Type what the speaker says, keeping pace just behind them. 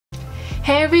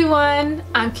Hey everyone,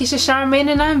 I'm Keisha Charmaine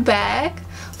and I'm back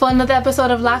for another episode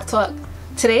of Lock Talk.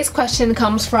 Today's question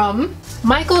comes from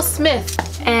Michael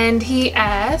Smith and he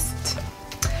asked,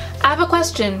 I have a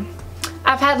question.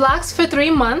 I've had locks for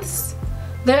 3 months.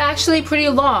 They're actually pretty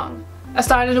long. I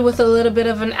started with a little bit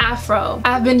of an afro.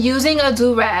 I've been using a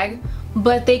do-rag,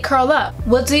 but they curl up.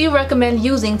 What do you recommend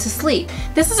using to sleep?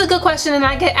 This is a good question and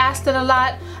I get asked it a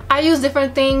lot. I use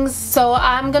different things, so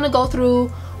I'm gonna go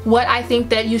through what I think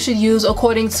that you should use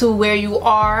according to where you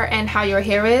are and how your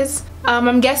hair is.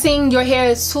 I'm guessing your hair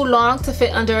is too long to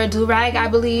fit under a do-rag, I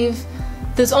believe.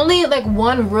 There's only like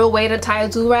one real way to tie a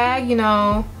do-rag, you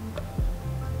know.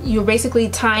 You're basically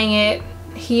tying it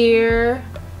here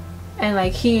and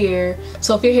like here.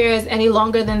 So if your hair is any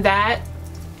longer than that,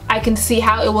 I can see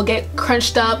how it will get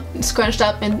scrunched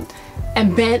up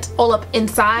and bent all up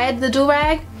inside the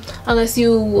do-rag, unless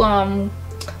you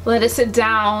let it sit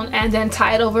down and then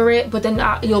tie it over it. But then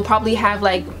you'll probably have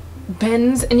like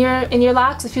bends in your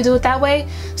locks if you do it that way.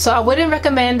 So I wouldn't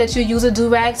recommend that you use a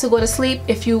do-rag to go to sleep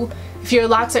if your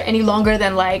locks are any longer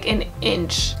than like an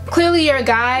inch. Clearly you're a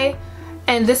guy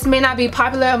and this may not be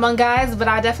popular among guys, but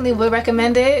I definitely would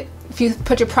recommend it if you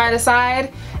put your pride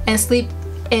aside and sleep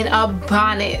in a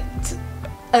bonnet,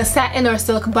 a satin or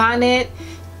silk bonnet.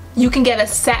 You can get a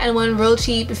satin one real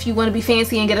cheap if you want to be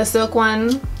fancy and get a silk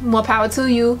one. More power to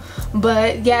you.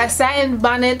 But yeah, satin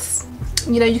bonnets,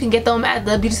 you know, you can get them at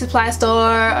the beauty supply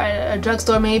store or a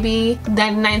drugstore, maybe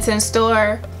 99-cent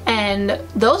store, and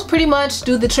those pretty much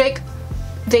do the trick.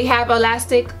 They have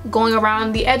elastic going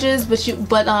around the edges,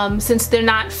 but since they're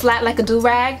not flat like a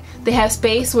do-rag, they have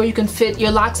space where you can fit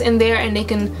your locks in there and they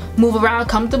can move around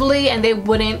comfortably, and they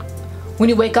wouldn't, when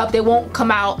you wake up, they won't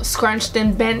come out scrunched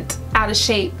and bent out of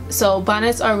shape. So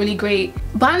bonnets are really great.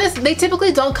 Bonnets, they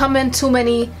typically don't come in too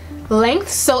many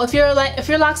lengths, so if your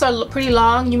locks are pretty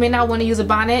long, you may not want to use a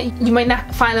bonnet. You might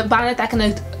not find a bonnet that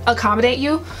can accommodate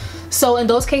you. So in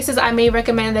those cases, I may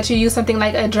recommend that you use something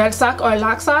like a dread sock or a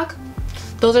lock sock.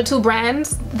 Those are two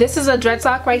brands. This is a dread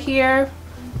sock right here.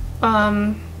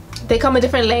 They come in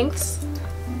different lengths.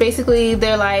 Basically,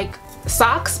 they're like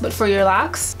socks, but for your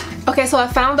locks. Okay, so I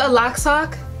found a lock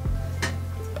sock.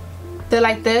 They're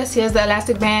like this. Here's the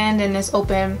elastic band and it's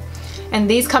open. And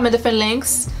these come in different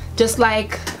lengths, just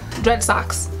like dread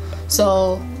socks.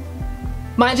 So,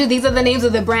 mind you, these are the names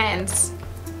of the brands.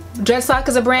 Dread sock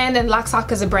is a brand and lock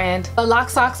sock is a brand. Lock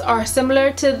socks are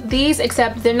similar to these,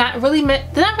 except they're not really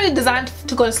designed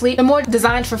to go to sleep. They're more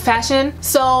designed for fashion.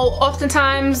 So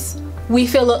oftentimes we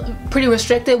feel pretty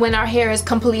restricted when our hair is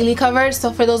completely covered.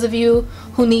 So for those of you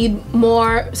who need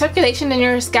more circulation in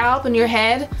your scalp and your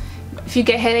head, if you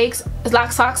get headaches,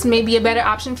 lock socks may be a better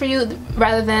option for you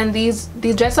rather than these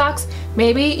dread socks.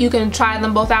 Maybe you can try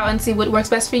them both out and see what works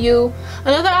best for you.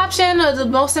 Another option, or the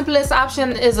most simplest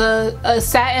option, is a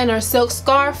satin or silk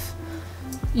scarf.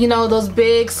 You know, those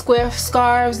big square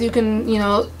scarves. You can, you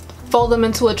know, fold them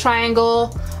into a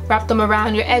triangle, wrap them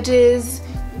around your edges,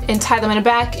 and tie them in the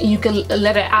back. You can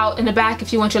let it out in the back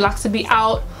if you want your locks to be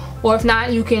out, or if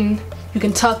not, you can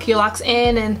tuck your locks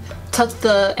in and tuck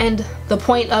the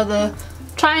point of the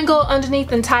triangle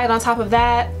underneath and tie it on top of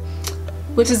that,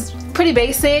 which is pretty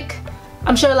basic.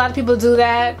 I'm sure a lot of people do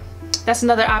that. That's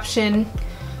another option.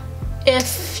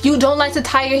 If you don't like to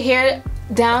tie your hair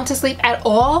down to sleep at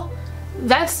all,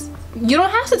 you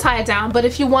don't have to tie it down. But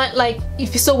if you want, like,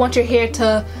 if you still want your hair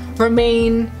to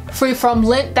remain free from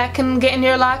lint that can get in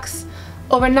your locks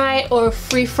overnight, or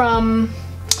free from,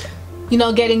 you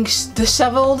know, getting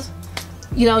disheveled,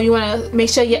 you know, you want to make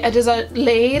sure your edges are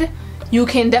laid, you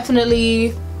can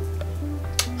definitely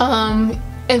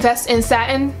invest in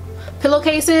satin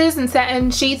pillowcases and satin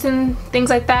sheets and things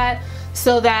like that,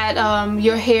 so that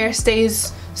your hair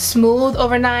stays smooth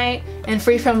overnight and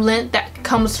free from lint that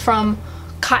comes from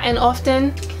cotton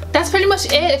often. That's pretty much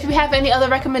it. If you have any other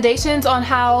recommendations on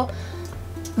how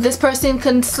this person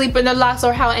can sleep in their locks,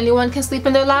 or how anyone can sleep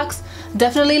in their locks,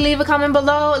 definitely leave a comment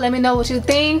below. Let me know what you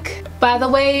think. By the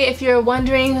way, if you're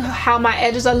wondering how my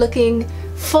edges are looking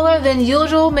fuller than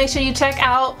usual, make sure you check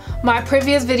out my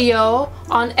previous video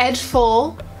on edge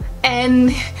full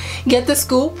and get the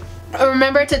scoop.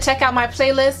 Remember to check out my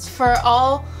playlist for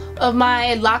all of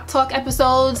my Lock Talk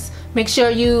episodes. Make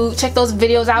sure you check those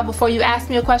videos out before you ask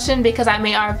me a question, because I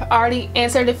may have already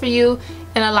answered it for you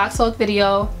in a Lock Talk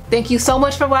video. Thank you so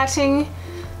much for watching.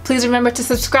 Please remember to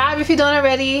subscribe if you don't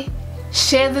already.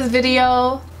 Share this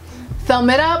video. Thumb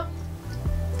it up.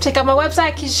 Check out my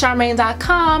website,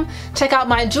 KeishaCharmaine.com. Check out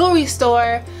my jewelry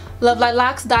store,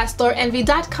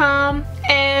 lovelightlocs.storeenvy.com.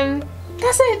 And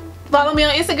that's it. Follow me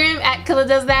on Instagram at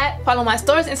KillaDoesThat. Follow my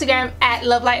store's Instagram at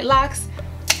lovelightlocs.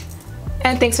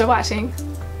 And thanks for watching.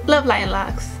 Love, light, and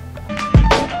locks.